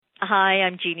Hi,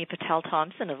 I'm Jeannie Patel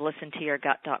Thompson of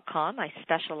ListenToYourGut.com. I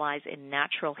specialize in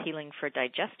natural healing for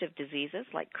digestive diseases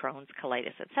like Crohn's,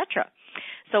 colitis, etc.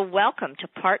 So welcome to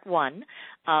part 1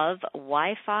 of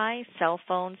Wi-Fi, cell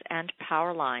phones, and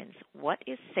power lines. What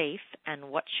is safe and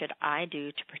what should I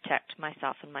do to protect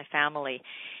myself and my family?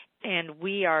 And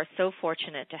we are so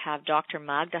fortunate to have Dr.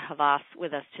 Magda Havas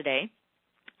with us today.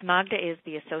 Magda is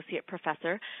the Associate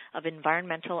Professor of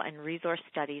Environmental and Resource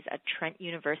Studies at Trent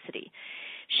University.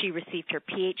 She received her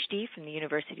PhD from the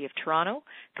University of Toronto,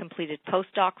 completed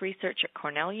postdoc research at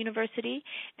Cornell University,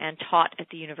 and taught at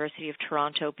the University of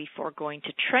Toronto before going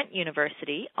to Trent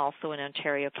University, also in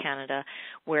Ontario, Canada,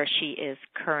 where she is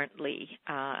currently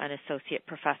an Associate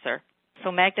Professor.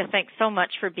 So Magda, thanks so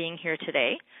much for being here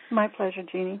today. My pleasure,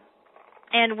 Jeannie.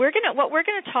 And we're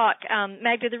gonna talk,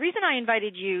 Magda, the reason I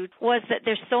invited you was that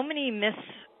there's so many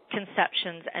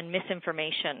misconceptions and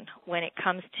misinformation when it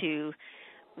comes to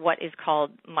what is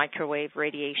called microwave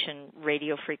radiation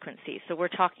radio frequency. So we're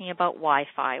talking about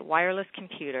Wi-Fi, wireless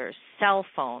computers, cell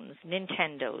phones,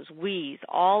 Nintendos, Wiis,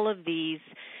 all of these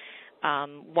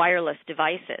wireless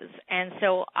devices. And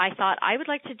so I thought I would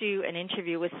like to do an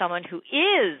interview with someone who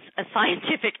is a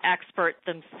scientific expert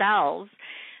themselves,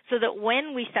 so that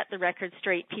when we set the record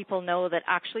straight, people know that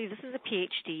actually this is a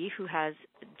PhD who has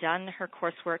done her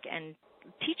coursework and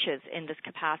teaches in this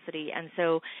capacity. And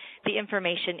so the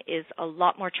information is a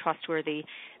lot more trustworthy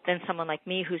than someone like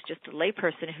me who's just a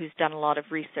layperson who's done a lot of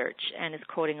research and is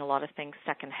quoting a lot of things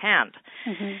secondhand.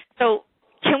 Mm-hmm. So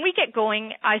can we get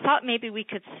going? I thought maybe we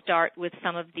could start with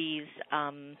some of these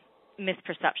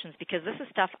misperceptions, because this is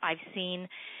stuff I've seen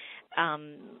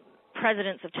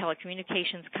presidents of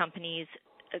telecommunications companies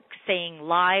saying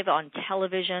live on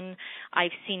television.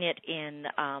 I've seen it in,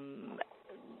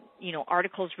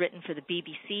 articles written for the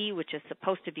BBC, which is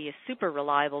supposed to be a super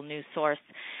reliable news source.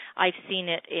 I've seen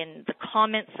it in the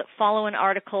comments that follow an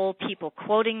article, people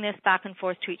quoting this back and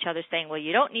forth to each other saying, well,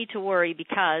 you don't need to worry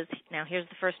because, now here's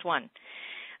the first one.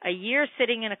 A year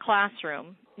sitting in a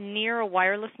classroom near a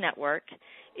wireless network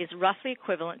is roughly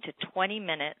equivalent to 20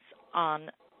 minutes on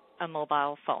a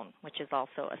mobile phone, which is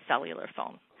also a cellular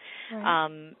phone.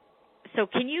 Right. So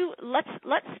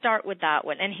let's start with that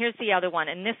one. And here's the other one,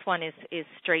 and this one is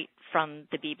straight from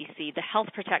the BBC. The Health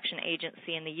Protection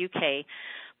Agency in the UK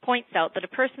points out that a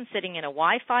person sitting in a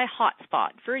Wi-Fi hotspot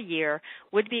for a year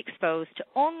would be exposed to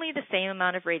only the same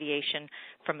amount of radiation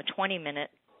from a 20-minute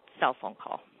cell phone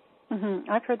call. Mm-hmm.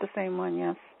 I've heard the same one,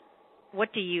 yes.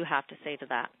 What do you have to say to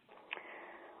that?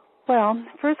 Well,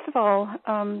 first of all,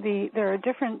 there are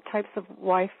different types of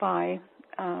Wi-Fi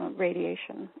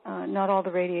radiation. Not all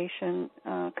the radiation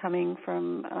coming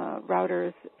from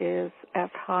routers is as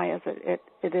high as it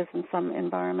is in some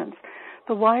environments.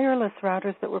 The wireless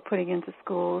routers that we're putting into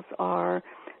schools are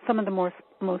some of the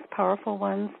most powerful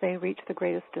ones. They reach the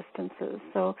greatest distances.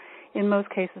 So in most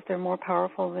cases, they're more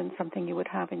powerful than something you would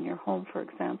have in your home, for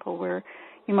example, where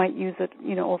you might use it,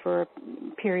 over a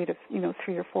period of,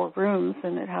 3 or 4 rooms,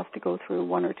 and it has to go through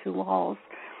 1 or 2 walls.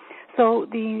 So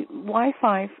the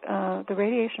Wi-Fi, the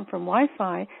radiation from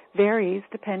Wi-Fi varies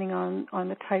depending on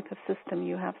the type of system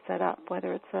you have set up,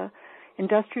 whether it's a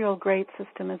industrial-grade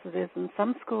system as it is in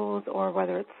some schools or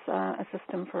whether it's a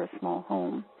system for a small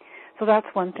home. So that's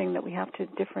one thing that we have to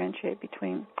differentiate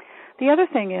between. The other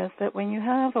thing is that when you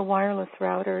have a wireless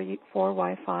router for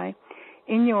Wi-Fi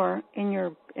in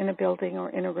a building or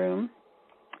in a room,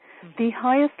 the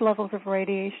highest levels of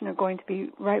radiation are going to be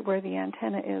right where the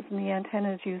antenna is, and the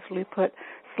antenna is usually put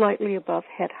slightly above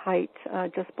head height,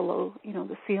 just below,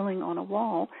 the ceiling on a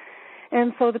wall.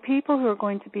 And so the people who are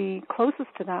going to be closest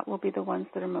to that will be the ones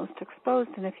that are most exposed.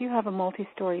 And if you have a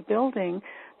multi-story building,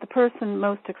 the person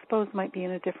most exposed might be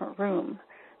in a different room.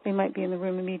 They might be in the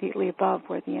room immediately above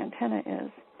where the antenna is.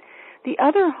 The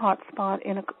other hot spot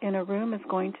in a room is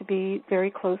going to be very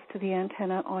close to the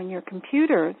antenna on your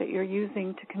computer that you're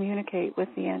using to communicate with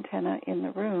the antenna in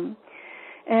the room.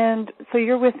 And so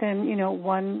you're within,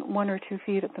 1 or 2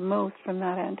 feet at the most from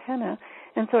that antenna.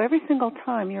 And so every single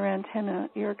time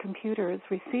your computer is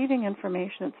receiving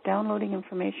information, it's downloading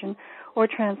information or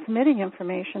transmitting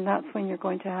information, that's when you're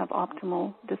going to have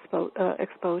optimal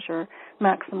exposure,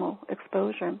 maximal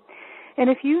exposure. And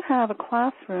if you have a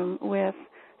classroom with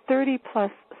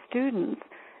 30-plus students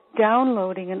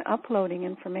downloading and uploading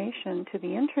information to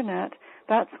the Internet,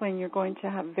 that's when you're going to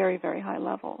have very, very high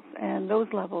levels. And those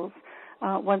levels,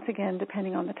 once again,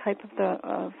 depending on the type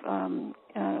of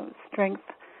strength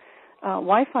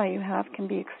Wi-Fi you have, can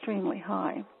be extremely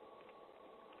high,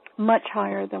 much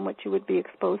higher than what you would be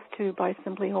exposed to by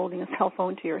simply holding a cell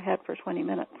phone to your head for 20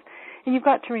 minutes. And you've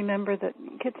got to remember that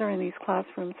kids are in these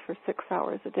classrooms for 6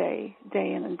 hours a day,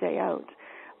 day in and day out,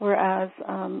 whereas,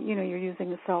 you're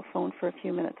using a cell phone for a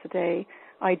few minutes a day,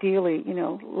 ideally,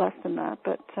 less than that,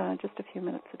 but just a few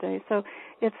minutes a day. So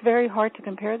it's very hard to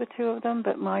compare the two of them,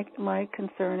 but my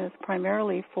concern is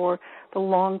primarily for the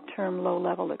long-term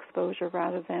low-level exposure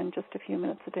rather than just a few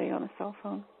minutes a day on a cell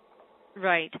phone.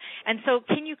 Right. And so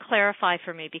can you clarify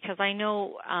for me, because I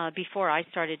know before I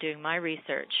started doing my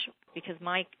research, because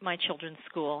my children's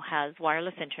school has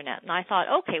wireless internet, and I thought,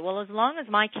 okay, well, as long as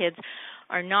my kids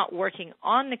are not working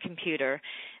on the computer,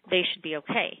 they should be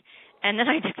okay. And then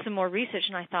I did some more research,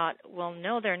 and I thought, well,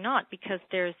 no, they're not, because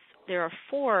there are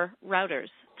 4 routers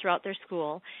throughout their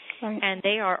school, right, and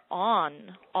they are on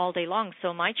all day long.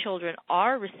 So my children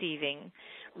are receiving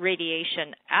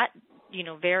radiation at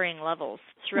varying levels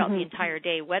throughout the entire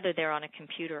day, whether they're on a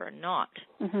computer or not.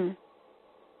 Mm-hmm.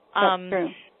 That's true.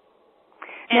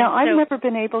 Now, I've never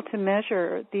been able to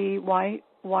measure the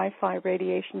Wi-Fi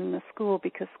radiation in the school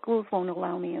because schools won't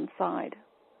allow me inside.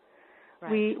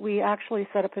 Right. We actually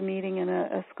set up a meeting in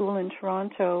a school in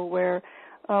Toronto where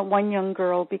one young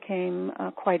girl became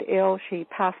quite ill. She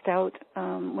passed out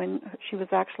when she was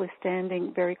actually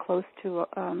standing very close to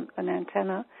an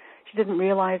antenna. She didn't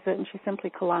realize it, and she simply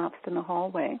collapsed in the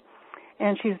hallway.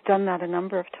 And she's done that a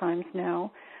number of times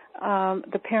now.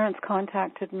 The parents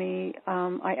contacted me.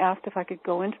 I asked if I could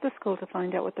go into the school to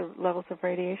find out what the levels of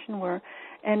radiation were.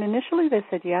 And initially they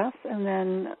said yes, and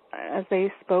then as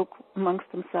they spoke amongst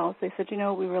themselves, they said,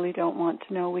 we really don't want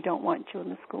to know. We don't want you in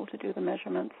the school to do the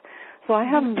measurements. So I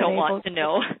haven't been able to. Don't want to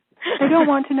know. They don't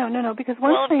want to know. No, because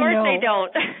once they know. Well, of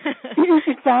course they don't.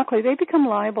 Exactly. They become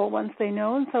liable once they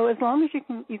know. And so as long as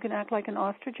you can act like an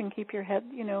ostrich and keep your head,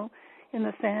 in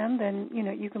the sand, then,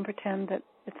 you can pretend that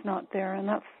it's not there. And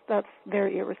that's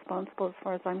very irresponsible as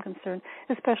far as I'm concerned,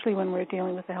 especially when we're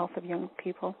dealing with the health of young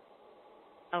people.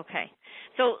 Okay.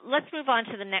 So let's move on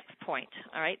to the next point,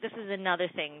 all right? This is another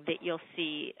thing that you'll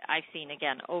see, I've seen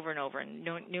again over and over in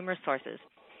numerous sources.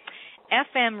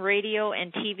 FM radio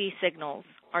and TV signals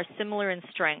are similar in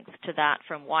strength to that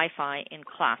from Wi-Fi in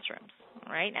classrooms,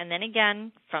 all right? And then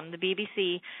again, from the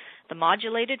BBC, the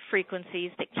modulated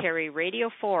frequencies that carry Radio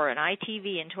 4 and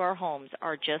ITV into our homes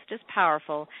are just as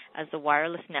powerful as the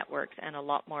wireless networks and a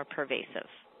lot more pervasive.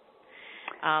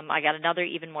 I got another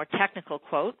even more technical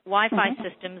quote. Wi-Fi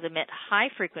systems emit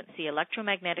high-frequency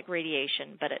electromagnetic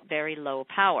radiation, but at very low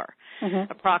power,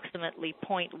 approximately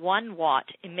 0.1 watt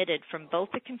emitted from both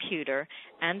the computer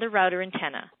and the router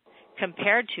antenna,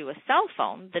 compared to a cell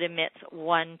phone that emits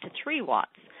 1 to 3 watts.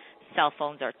 Cell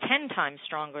phones are 10 times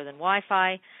stronger than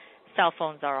Wi-Fi. Cell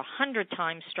phones are 100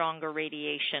 times stronger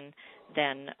radiation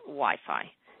than Wi-Fi.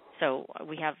 So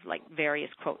we have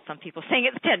various quotes. Some people saying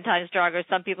it's 10 times stronger.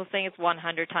 Some people saying it's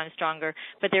 100 times stronger.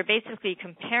 But they're basically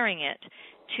comparing it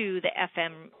to the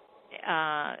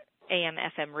AM,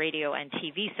 FM radio, and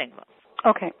TV signals.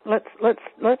 Okay,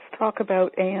 let's talk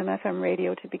about AM, FM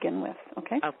radio to begin with.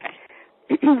 Okay.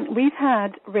 Okay. We've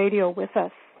had radio with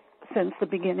us since the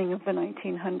beginning of the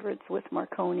 1900s with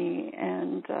Marconi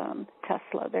and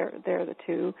Tesla. They're the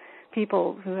two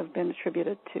people who have been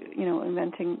attributed to,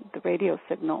 inventing the radio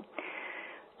signal.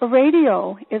 A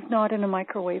radio is not in a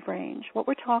microwave range. What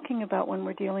we're talking about when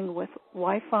we're dealing with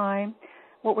Wi-Fi,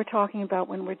 what we're talking about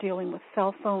when we're dealing with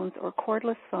cell phones or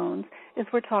cordless phones, is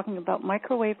we're talking about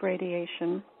microwave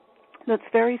radiation that's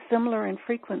very similar in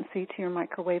frequency to your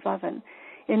microwave oven.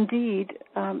 Indeed,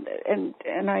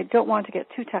 and I don't want to get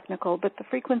too technical, but the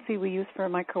frequency we use for a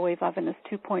microwave oven is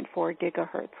 2.4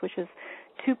 gigahertz, which is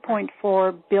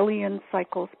 2.4 billion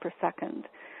cycles per second.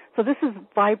 So this is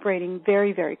vibrating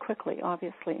very, very quickly,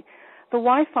 obviously. The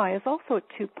Wi-Fi is also at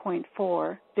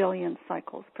 2.4 billion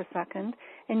cycles per second,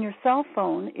 and your cell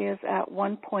phone is at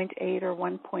 1.8 or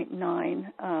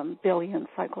 1.9 billion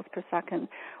cycles per second.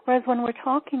 Whereas when we're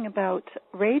talking about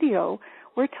radio,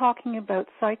 we're talking about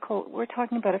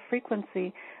a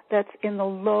frequency that's in the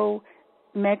low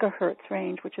megahertz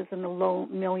range, which is in the low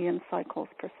million cycles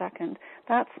per second.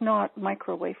 That's not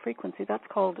microwave frequency. That's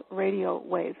called radio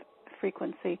wave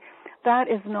frequency. That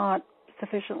is not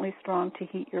sufficiently strong to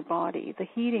heat your body. The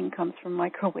heating comes from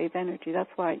microwave energy. That's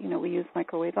why, we use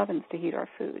microwave ovens to heat our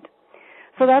food.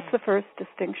 So that's the first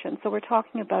distinction. So we're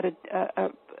talking about a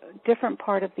different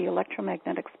part of the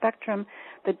electromagnetic spectrum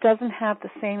that doesn't have the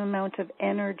same amount of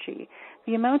energy.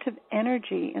 The amount of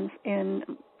energy in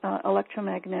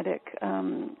electromagnetic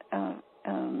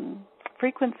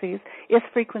frequencies is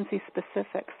frequency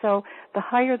specific. So the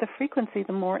higher the frequency,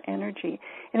 the more energy.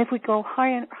 And if we go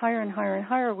higher and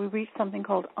higher, we reach something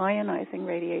called ionizing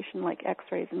radiation, like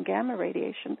X-rays and gamma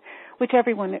radiation, which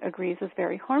everyone agrees is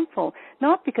very harmful,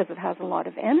 not because it has a lot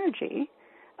of energy,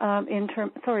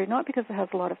 not because it has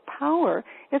a lot of power,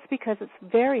 it's because it's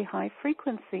very high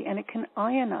frequency and it can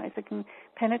ionize, it can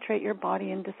penetrate your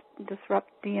body and disrupt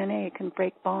DNA, it can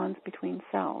break bonds between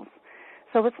cells.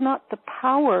 So it's not the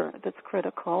power that's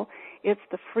critical, it's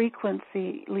the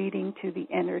frequency leading to the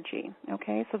energy,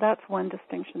 okay? So that's one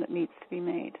distinction that needs to be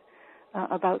made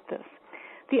about this.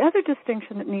 The other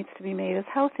distinction that needs to be made is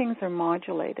how things are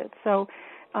modulated. So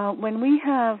when we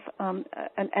have an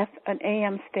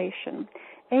AM station,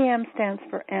 AM stands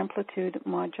for amplitude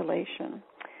modulation.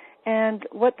 And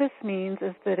what this means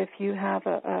is that if you have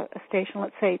a station,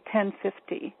 let's say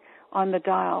 1050 on the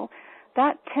dial,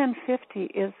 that 1050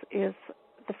 is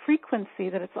the frequency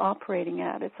that it's operating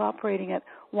at. It's operating at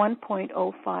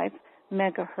 1.05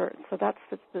 megahertz. So that's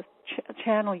the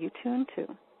channel you tune to.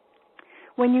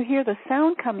 When you hear the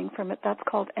sound coming from it, that's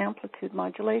called amplitude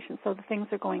modulation. So the things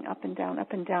are going up and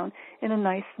down in a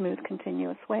nice, smooth,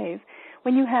 continuous wave.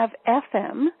 When you have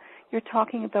FM, you're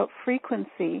talking about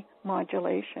frequency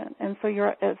modulation. And so you're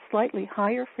at a slightly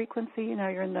higher frequency.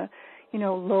 You're in the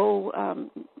low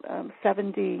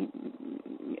 70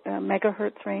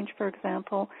 megahertz range, for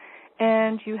example,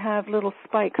 and you have little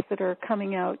spikes that are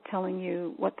coming out telling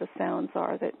you what the sounds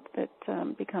are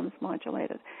that becomes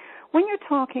modulated. When you're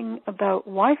talking about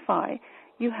Wi-Fi,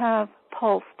 you have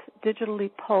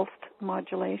digitally pulsed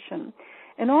modulation.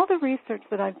 In all the research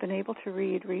that I've been able to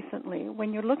read recently,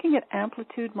 when you're looking at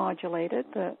amplitude modulated,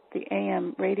 the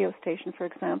AM radio station, for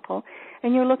example,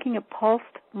 and you're looking at pulsed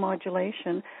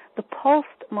modulation, the pulsed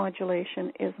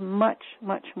modulation is much,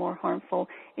 much more harmful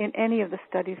in any of the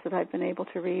studies that I've been able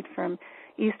to read from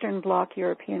Eastern Bloc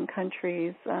European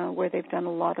countries where they've done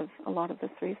a lot of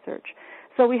this research.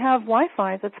 So we have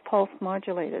Wi-Fi that's pulse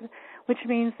modulated, which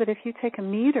means that if you take a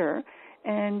meter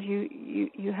and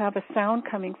you have a sound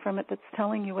coming from it that's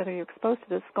telling you whether you're exposed to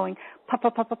this, going pop,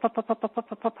 pop, pop, pop, pop, pop, pop, pop,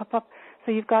 pop, pop, pop, pop.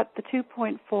 So you've got the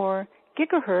 2.4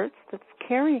 gigahertz that's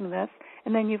carrying this,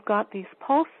 and then you've got these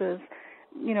pulses,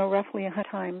 roughly 100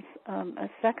 times a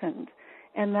second,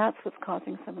 and that's what's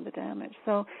causing some of the damage.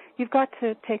 So you've got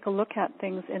to take a look at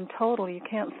things in total. You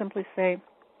can't simply say,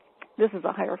 this is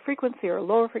a higher frequency or a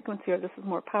lower frequency, or this is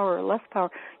more power or less power.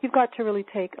 You've got to really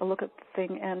take a look at the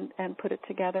thing and put it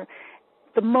together.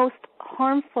 The most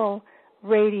harmful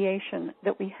radiation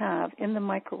that we have in the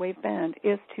microwave band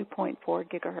is 2.4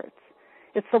 gigahertz.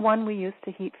 It's the one we use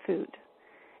to heat food.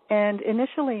 And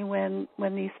initially, when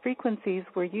these frequencies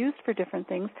were used for different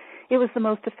things, it was the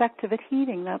most effective at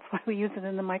heating. That's why we use it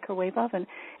in the microwave oven.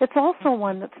 It's also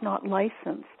one that's not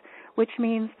licensed, which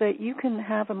means that you can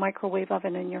have a microwave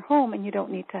oven in your home and you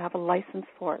don't need to have a license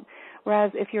for it.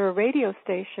 Whereas if you're a radio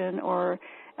station or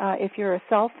if you're a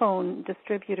cell phone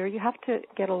distributor, you have to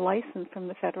get a license from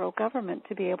the federal government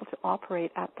to be able to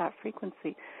operate at that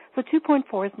frequency. So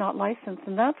 2.4 is not licensed,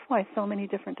 and that's why so many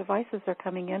different devices are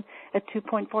coming in at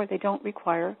 2.4. They don't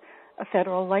require a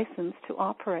federal license to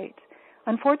operate.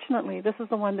 Unfortunately, this is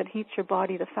the one that heats your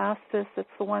body the fastest. It's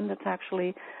the one that's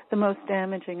actually the most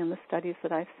damaging in the studies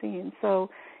that I've seen.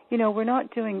 So, we're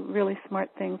not doing really smart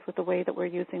things with the way that we're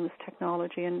using this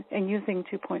technology, and using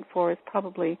 2.4 is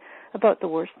probably about the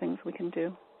worst things we can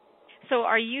do. So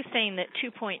are you saying that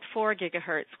 2.4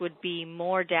 gigahertz would be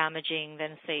more damaging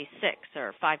than, say, 6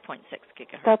 or 5.6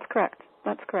 gigahertz? That's correct.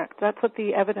 That's what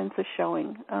the evidence is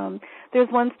showing. There's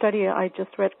one study I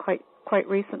just read quite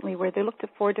recently where they looked at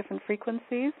 4 different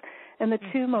frequencies, and the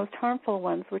two most harmful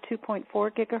ones were 2.4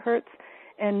 gigahertz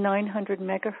and 900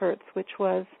 megahertz, which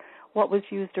was what was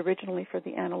used originally for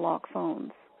the analog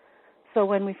phones. So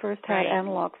when we first had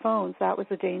analog phones, that was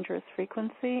a dangerous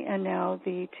frequency, and now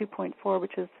the 2.4,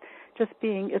 which is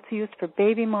it's used for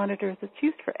baby monitors, it's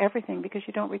used for everything because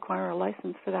you don't require a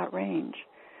license for that range.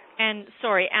 And,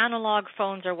 analog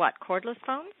phones are what, cordless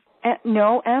phones?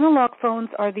 No, analog phones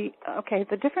are the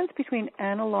difference between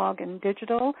analog and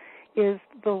digital is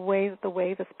the way that the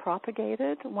wave is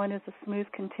propagated. One is a smooth,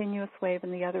 continuous wave,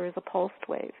 and the other is a pulsed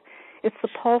wave. It's the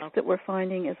pulse that we're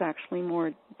finding is actually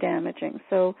more damaging.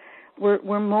 So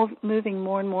we're moving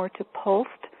more and more to pulsed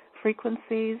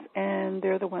frequencies, and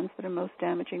they're the ones that are most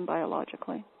damaging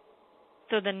biologically.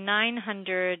 So the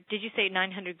 900, did you say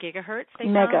 900 gigahertz?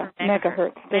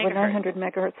 Megahertz. They were 900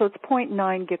 megahertz, so it's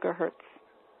 0.9 gigahertz.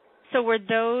 So were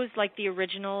those like the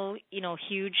original,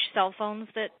 huge cell phones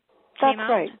that came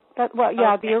out? That's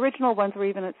right. The original ones were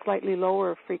even at slightly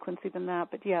lower frequency than that,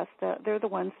 but yes, they're the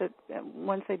ones that,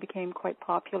 once they became quite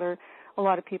popular, a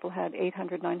lot of people had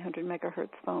 800, 900 megahertz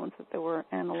phones that they were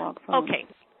analog phones.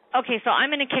 Okay, so I'm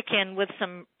going to kick in with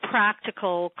some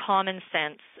practical, common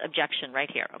sense objection right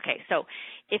here. Okay, so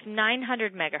if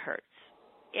 900 megahertz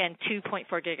and 2.4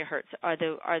 gigahertz are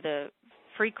the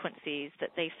frequencies that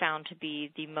they found to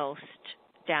be the most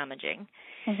damaging.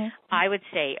 Mm-hmm. I would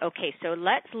say, okay, so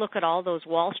let's look at all those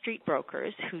Wall Street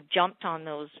brokers who jumped on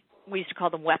those, we used to call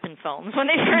them weapon phones when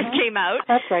they first came out.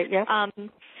 That's right, yes.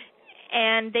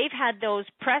 And they've had those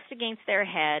pressed against their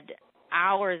head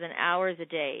hours and hours a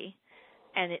day,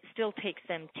 and it still takes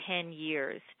them 10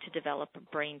 years to develop a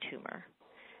brain tumor.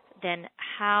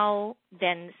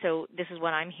 So this is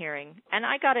what I'm hearing. And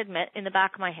I got to admit, in the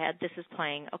back of my head, this is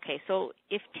playing, okay, so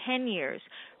if 10 years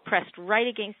pressed right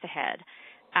against the head,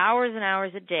 hours and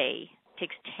hours a day,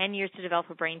 takes 10 years to develop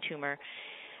a brain tumor,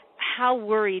 how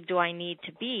worried do I need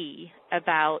to be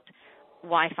about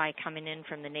Wi-Fi coming in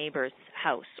from the neighbor's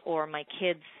house or my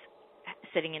kids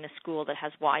sitting in a school that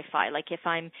has Wi-Fi? Like if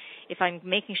I'm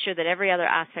making sure that every other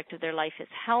aspect of their life is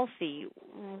healthy,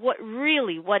 what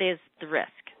is the risk?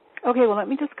 Okay, well, let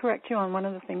me just correct you on one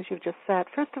of the things you've just said.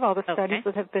 First of all, the studies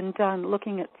that have been done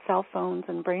looking at cell phones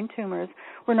and brain tumors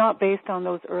were not based on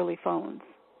those early phones.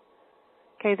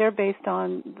 Okay, they're based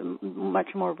on the much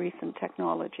more recent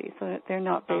technology, so they're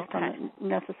not based on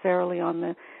necessarily on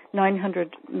the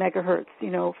 900 megahertz,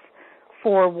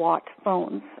 4-watt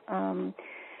phones.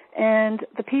 And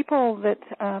the people that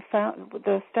found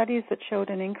the studies that showed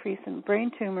an increase in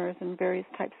brain tumors and various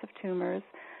types of tumors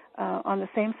on the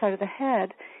same side of the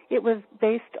head, it was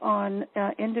based on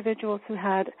individuals who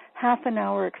had half an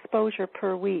hour exposure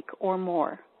per week or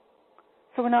more.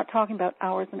 So we're not talking about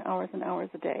hours and hours and hours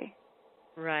a day.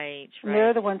 Right.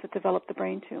 They're the ones that develop the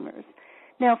brain tumors.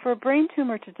 Now, for a brain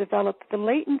tumor to develop, the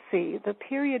latency, the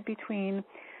period between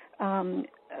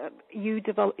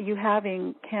you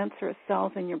having cancerous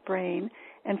cells in your brain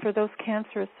and for those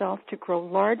cancerous cells to grow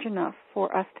large enough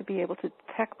for us to be able to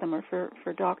detect them or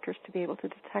for doctors to be able to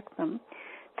detect them,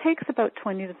 takes about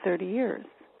 20 to 30 years.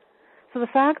 So the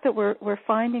fact that we're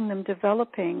finding them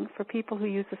developing for people who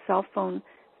use a cell phone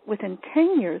within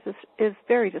 10 years is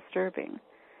very disturbing.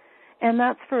 And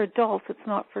that's for adults. It's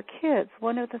not for kids.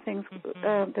 One of the things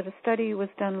that a study was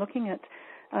done looking at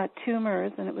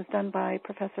tumors, and it was done by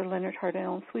Professor Leonard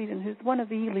Hardell in Sweden, who's one of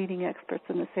the leading experts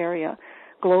in this area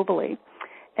globally.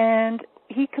 And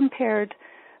he compared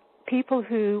people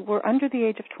who were under the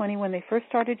age of 20 when they first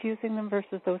started using them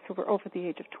versus those who were over the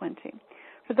age of 20.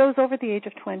 For those over the age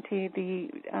of 20,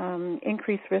 the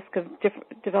increased risk of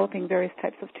developing various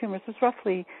types of tumors was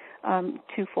roughly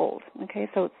twofold. Okay,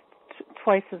 so it's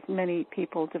twice as many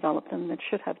people developed them that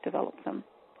should have developed them.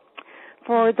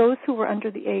 For those who were under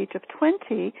the age of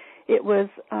 20, it was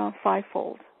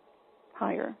fivefold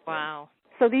higher. Wow.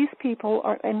 So these people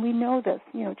are, and we know this,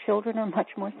 children are much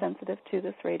more sensitive to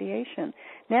this radiation.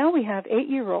 Now we have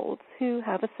 8-year-olds who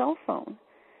have a cell phone.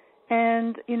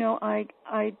 And,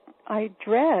 I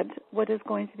dread what is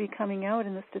going to be coming out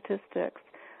in the statistics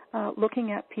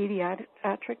looking at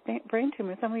pediatric brain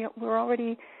tumors. And we're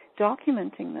already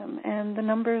documenting them, and the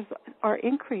numbers are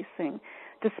increasing.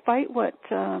 Despite what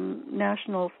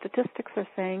national statistics are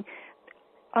saying,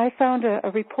 I found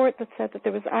a report that said that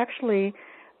there was actually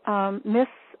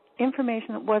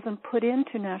misinformation that wasn't put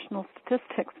into national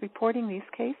statistics reporting these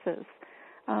cases.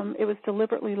 It was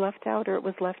deliberately left out, or it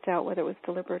was left out, whether it was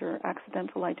deliberate or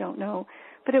accidental, I don't know.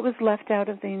 But it was left out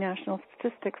of the national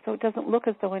statistics, so it doesn't look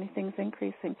as though anything's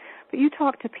increasing. But you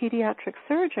talk to pediatric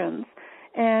surgeons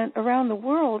and around the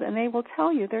world, and they will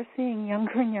tell you they're seeing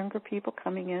younger and younger people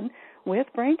coming in with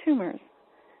brain tumors,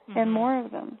 and more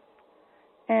of them.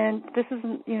 And this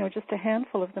isn't, just a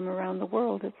handful of them around the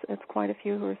world. It's quite a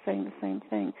few who are saying the same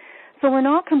thing. So we're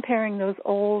not comparing those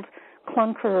old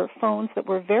clunker phones that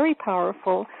were very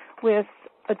powerful with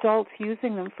adults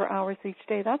using them for hours each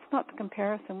day. That's not the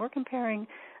comparison. We're comparing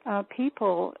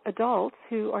adults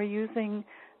who are using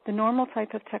the normal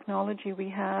type of technology we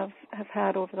have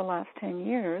had over the last 10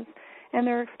 years, and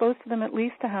they're exposed to them at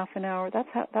least a half an hour. That's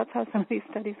how some of these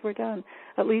studies were done.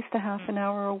 At least a half an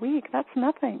hour a week. That's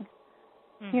nothing.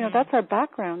 That's our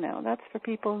background now. That's for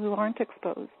people who aren't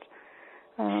exposed.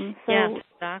 Yes,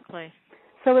 exactly.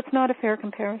 So it's not a fair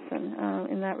comparison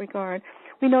in that regard.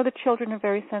 We know that children are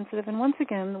very sensitive, and once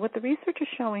again, what the research is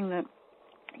showing that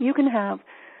you can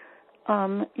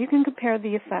compare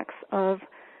the effects of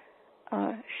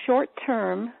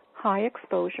short-term high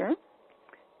exposure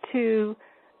to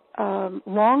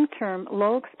long-term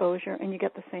low exposure, and you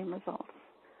get the same results.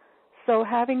 So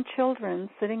having children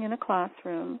sitting in a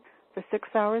classroom for 6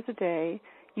 hours a day,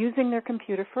 using their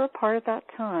computer for a part of that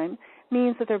time,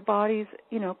 means that their body's,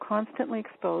 constantly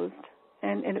exposed,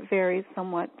 and it varies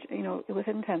somewhat, with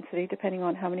intensity, depending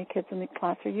on how many kids in the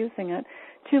class are using it,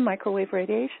 to microwave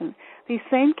radiation. These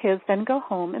same kids then go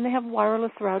home, and they have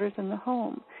wireless routers in the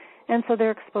home. And so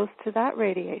they're exposed to that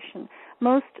radiation.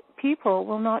 Most people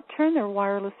will not turn their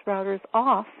wireless routers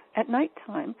off at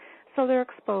nighttime, so they're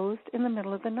exposed in the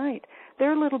middle of the night.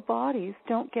 Their little bodies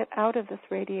don't get out of this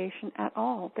radiation at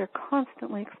all. They're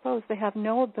constantly exposed. They have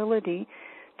no ability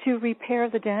to repair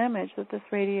the damage that this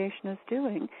radiation is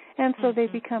doing, and so they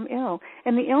become ill.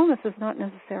 And the illness is not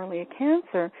necessarily a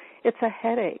cancer. It's a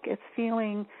headache. It's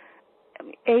feeling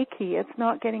achy. It's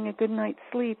not getting a good night's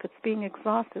sleep. It's being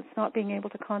exhausted. It's not being able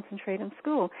to concentrate in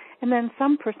school. And then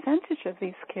some percentage of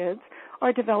these kids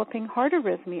are developing heart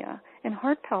arrhythmia and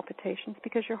heart palpitations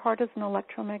because your heart is an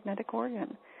electromagnetic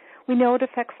organ. We know it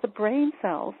affects the brain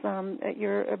cells,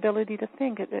 your ability to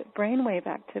think, brainwave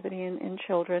activity in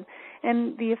children,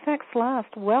 and the effects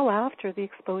last well after the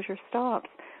exposure stops.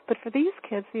 But for these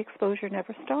kids, the exposure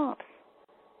never stops.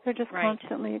 They're just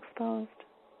constantly exposed.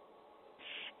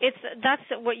 That's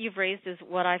what you've raised is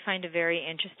what I find a very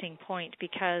interesting point,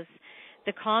 because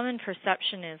the common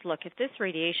perception is, look, if this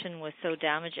radiation was so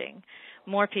damaging,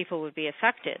 more people would be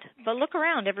affected. But look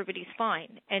around, everybody's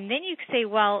fine. And then you say,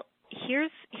 well,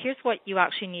 here's what you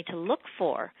actually need to look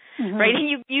for, right?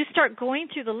 And you start going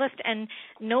through the list, and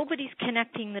nobody's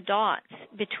connecting the dots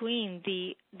between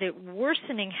the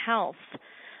worsening health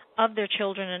of their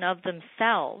children and of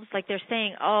themselves. Like they're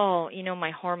saying, oh,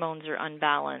 my hormones are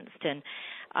unbalanced, and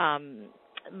I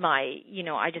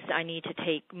need to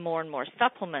take more and more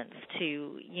supplements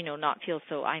to, not feel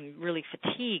so, I'm really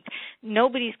fatigued.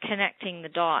 Nobody's connecting the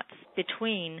dots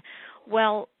between,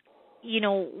 well,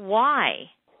 why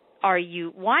are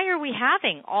we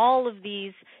having all of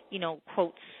these,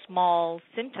 quote, small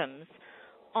symptoms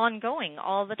ongoing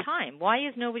all the time? Why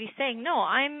is nobody saying, no,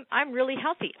 I'm really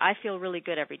healthy. I feel really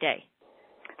good every day?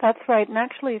 That's right. And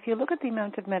actually, if you look at the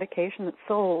amount of medication that's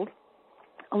sold,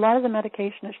 a lot of the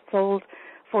medication is sold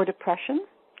for depression,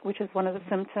 which is one of the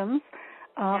symptoms,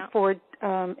 for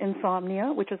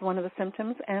insomnia, which is one of the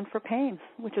symptoms, and for pain,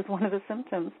 which is one of the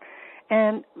symptoms.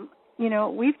 And,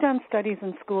 we've done studies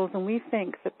in schools, and we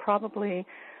think that probably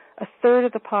a third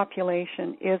of the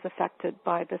population is affected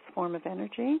by this form of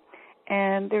energy,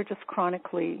 and they're just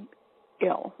chronically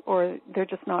ill, or they're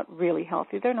just not really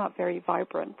healthy. They're not very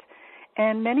vibrant.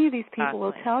 And many of these people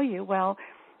will tell you, well,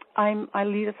 I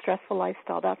lead a stressful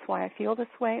lifestyle, that's why I feel this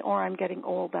way, or I'm getting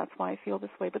old, that's why I feel this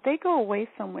way. But they go away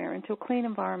somewhere into a clean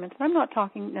environment. And I'm not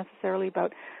talking necessarily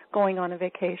about going on a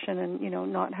vacation and,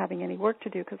 not having any work to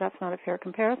do, because that's not a fair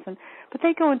comparison. But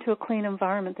they go into a clean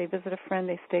environment, they visit a friend,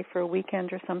 they stay for a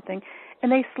weekend or something,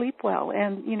 and they sleep well.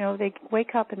 And, they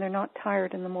wake up and they're not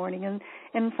tired in the morning. And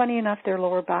funny enough, their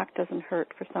lower back doesn't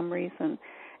hurt for some reason.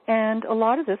 And a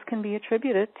lot of this can be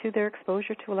attributed to their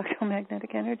exposure to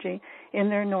electromagnetic energy in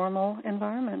their normal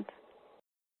environment.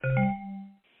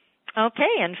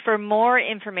 Okay, and for more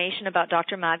information about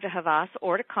Dr. Magda Havas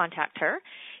or to contact her,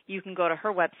 you can go to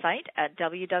her website at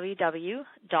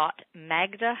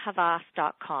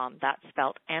www.magdahavas.com. That's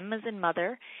spelled M as in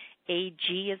mother,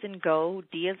 A-G as in go,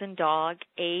 D as in dog,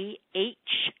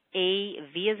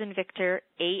 A-H-A-V as in Victor,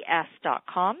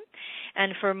 A-S.com.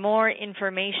 And for more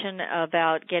information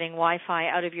about getting Wi-Fi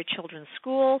out of your children's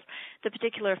schools, the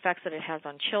particular effects that it has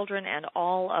on children, and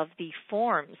all of the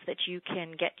forms that you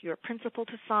can get your principal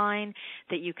to sign,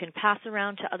 that you can pass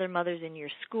around to other mothers in your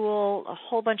school, a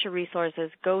whole bunch of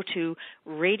resources, go to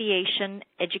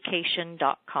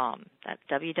radiationeducation.com. That's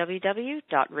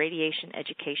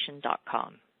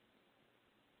www.radiationeducation.com.